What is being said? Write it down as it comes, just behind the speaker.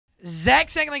Zach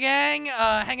Sang and the gang,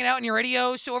 hanging out on your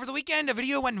radio. So over the weekend, a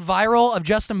video went viral of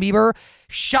Justin Bieber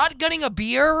shotgunning a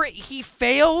beer. He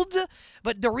failed,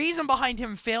 but the reason behind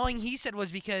him failing, he said,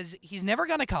 was because he's never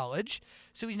gone to college,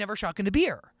 so he's never shotgunned a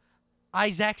beer. I,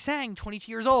 Zach Sang,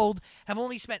 22 years old, have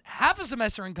only spent half a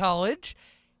semester in college,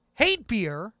 hate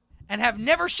beer, and have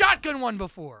never shotgunned one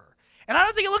before. And I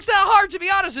don't think it looks that hard, to be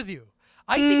honest with you.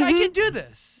 I think I can do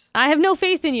this. I have no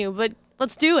faith in you, but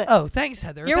let's do it. Oh, thanks,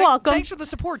 Heather. You're welcome. Thanks for the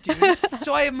support, dude.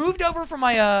 So I have moved over from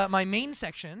my my main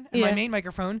section and my main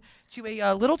microphone to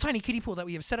a little tiny kiddie pool that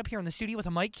we have set up here in the studio with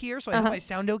a mic here, so I hope I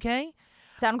sound okay.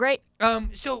 Sound great.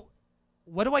 So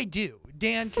what do I do?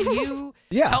 Dan, can you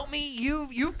help me?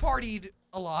 You've partied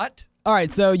a lot. All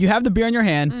right, so you have the beer in your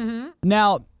hand.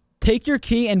 Now, take your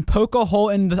key and poke a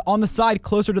hole on the side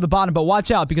closer to the bottom, but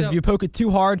watch out because if you poke it too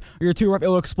hard or you're too rough, it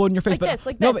will explode in your face. Like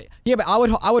this. But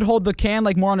I would hold the can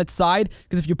like more on its side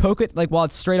because if you poke it like while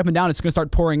it's straight up and down, it's gonna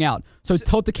start pouring out. So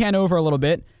tilt the can over a little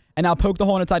bit and now poke the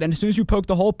hole on its side. And as soon as you poke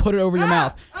the hole, put it over your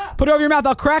mouth. Put it over your mouth.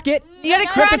 I'll crack it. You gotta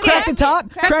crack the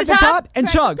top. Crack the top and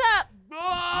chug.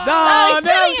 No, he's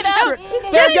spitting it out. Drink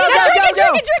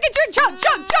it. Chug. No,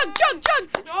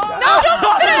 don't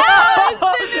spit it out.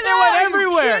 It went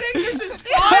everywhere. This is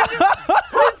fun.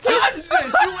 Who does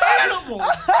this? You animals.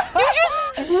 You just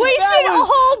wasted a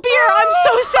whole beer. I'm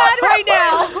so sad right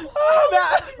now. How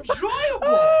is this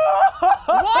enjoyable?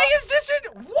 Why is this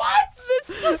what?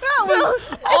 It's just awful.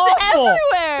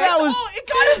 everywhere. It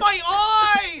got in my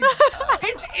eyes.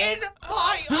 It's in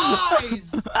my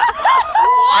eyes.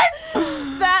 What?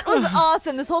 That was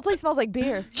awesome. This whole place smells like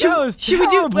beer. Should we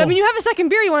do? I mean, you have a second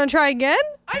beer. You want to try again?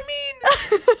 I mean,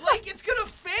 like it's gonna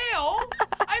fail.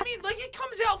 I mean, like it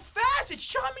comes out fast. It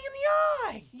shot me in the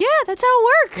eye. Yeah, that's how it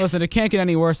works. Listen, it can't get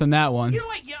any worse than that one. You know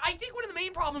what? Yeah, I think one of the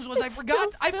main problems was I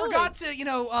forgot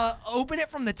to open it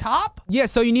from the top. Yeah,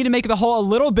 so you need to make the hole a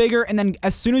little bigger, and then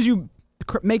as soon as you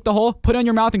make the hole, put it on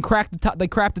your mouth and crack the top,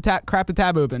 like crap the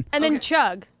tab open. And then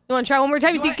chug. You want to try one more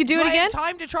time? You think you could do it again? Do I have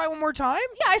time to try one more time?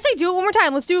 Yeah, I say do it one more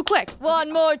time. Let's do it quick.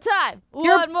 One more time.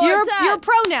 You're a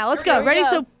pro now. Let's go. Ready?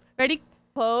 So ready?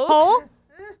 Poke. Hole.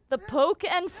 The poke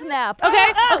and snap.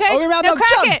 Okay. Okay. Over your mouth, now now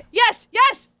crack chug. it. Yes.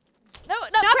 No,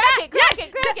 crack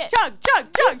it. Chug.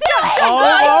 Oh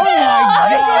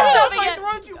my My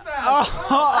throat too fast.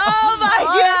 Oh my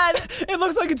god. It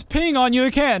looks like it's peeing on you.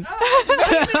 It can.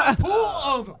 I'm in a pool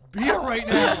of beer right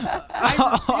now.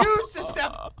 I refuse to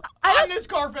step on this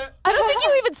carpet. I don't think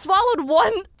you even swallowed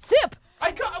one sip.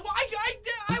 What do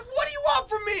you want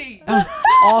from me? That was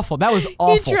awful. That was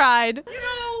awful. He tried. You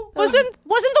know, Wasn't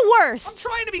the worst. I'm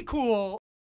trying to be cool.